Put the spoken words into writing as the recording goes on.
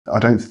I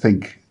don't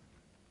think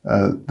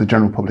the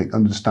general public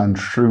understand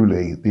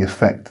truly the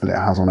effect that it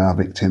has on our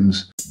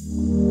victims.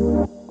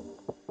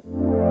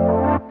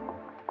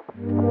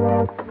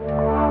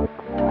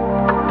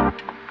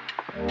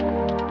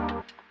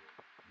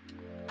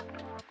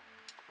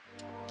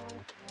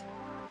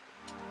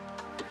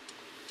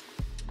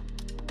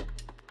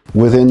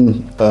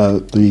 Within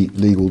the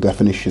legal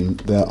definition,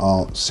 there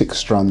are 6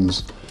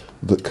 strands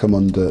that come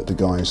under the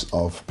guise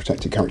of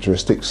protected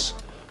characteristics,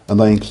 and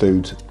they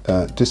include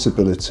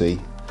disability,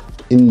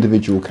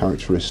 individual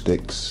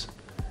characteristics,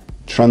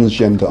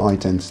 transgender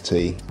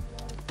identity,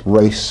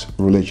 race,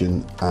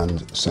 religion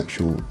and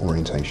sexual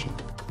orientation.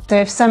 So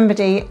if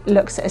somebody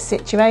looks at a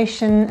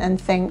situation and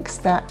thinks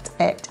that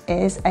it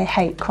is a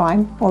hate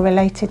crime or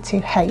related to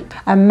hate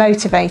and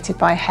motivated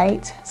by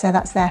hate, so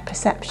that's their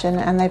perception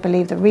and they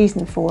believe the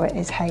reason for it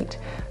is hate,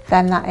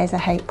 then that is a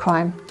hate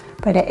crime.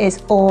 But it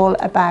is all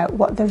about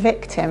what the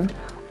victim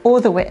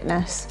or the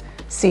witness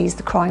sees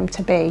the crime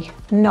to be,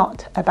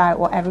 not about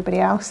what everybody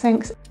else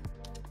thinks.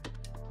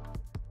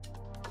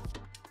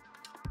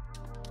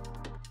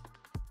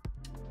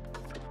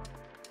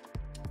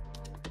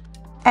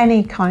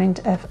 Any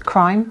kind of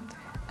crime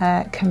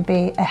can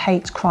be a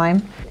hate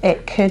crime.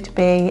 It could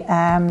be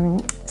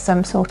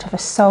some sort of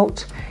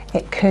assault.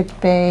 It could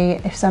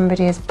be if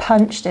somebody is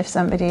punched, if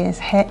somebody is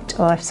hit,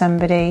 or if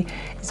somebody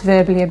is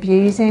verbally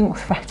abusing or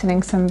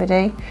threatening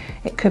somebody.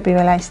 It could be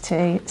related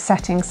to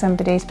setting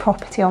somebody's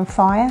property on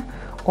fire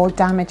or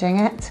damaging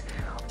it,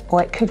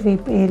 or it could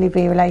really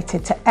be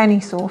related to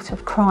any sort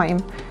of crime.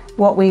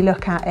 What we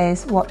look at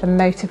is what the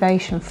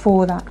motivation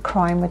for that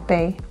crime would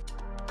be.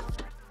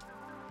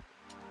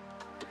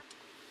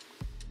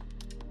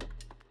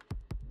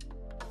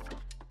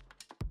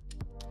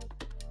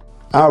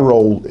 Our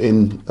role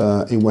in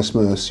West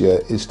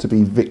Mercia is to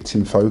be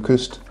victim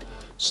focused,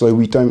 so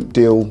we don't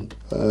deal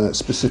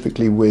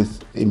specifically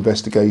with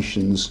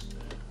investigations.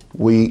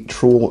 We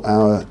trawl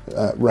our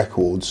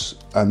records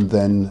and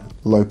then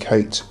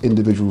locate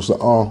individuals that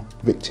are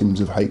victims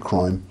of hate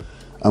crime,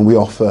 and we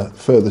offer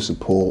further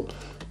support,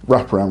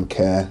 wraparound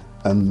care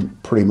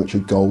and pretty much a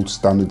gold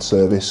standard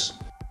service.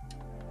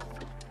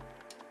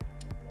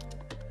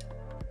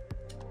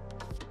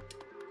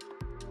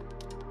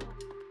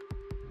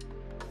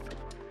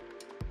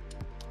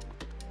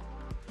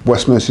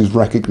 West Mercia has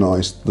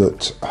recognised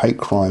that hate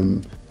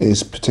crime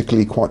is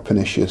particularly quite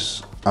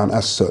pernicious, and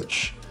as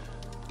such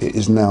it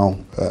is now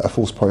a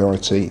force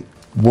priority.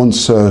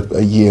 Once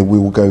a year we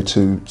will go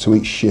to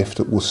each shift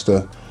at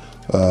Worcester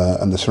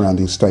and the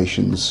surrounding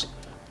stations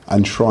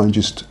and try and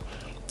just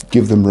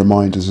give them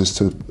reminders as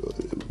to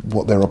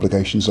what their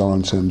obligations are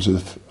in terms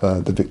of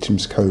the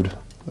victim's code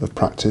of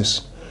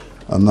practice,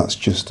 and that's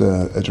just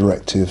a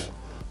directive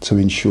to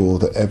ensure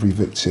that every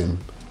victim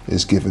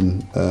is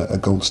given a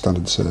gold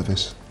standard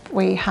service.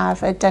 We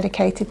have a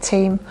dedicated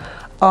team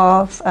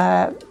of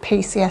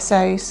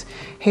PCSOs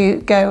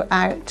who go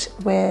out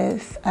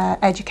with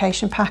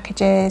education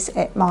packages.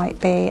 It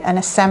might be an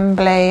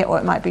assembly or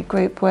it might be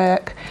group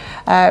work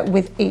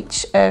with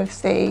each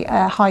of the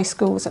high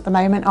schools at the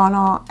moment on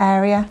our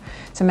area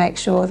to make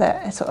sure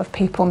that sort of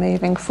people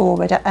moving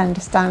forward are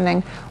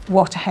understanding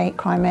what a hate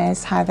crime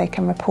is, how they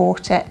can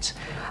report it,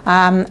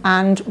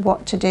 and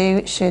what to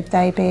do should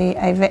they be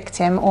a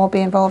victim or be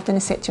involved in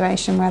a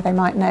situation where they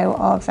might know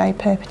of a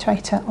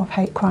perpetrator of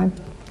hate crime.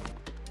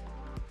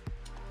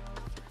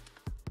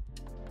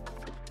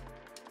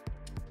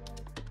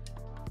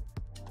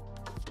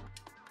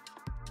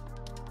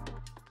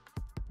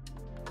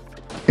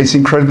 It's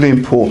incredibly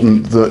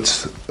important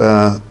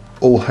that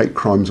all hate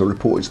crimes are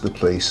reported to the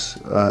police.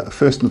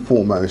 First and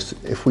foremost,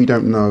 if we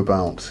don't know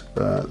about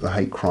the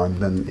hate crime,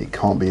 then it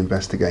can't be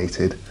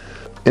investigated.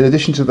 In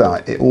addition to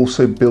that, it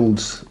also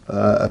builds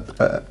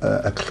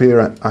a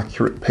clearer,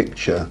 accurate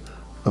picture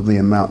of the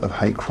amount of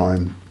hate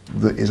crime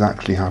that is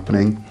actually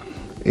happening.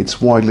 It's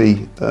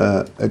widely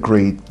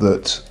agreed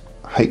that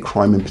hate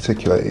crime in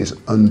particular is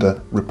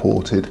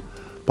underreported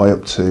by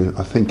up to,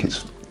 I think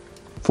it's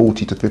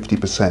 40 to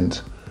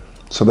 50%.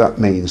 So that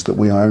means that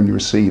we are only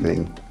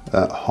receiving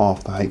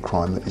half the hate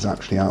crime that is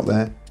actually out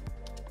there.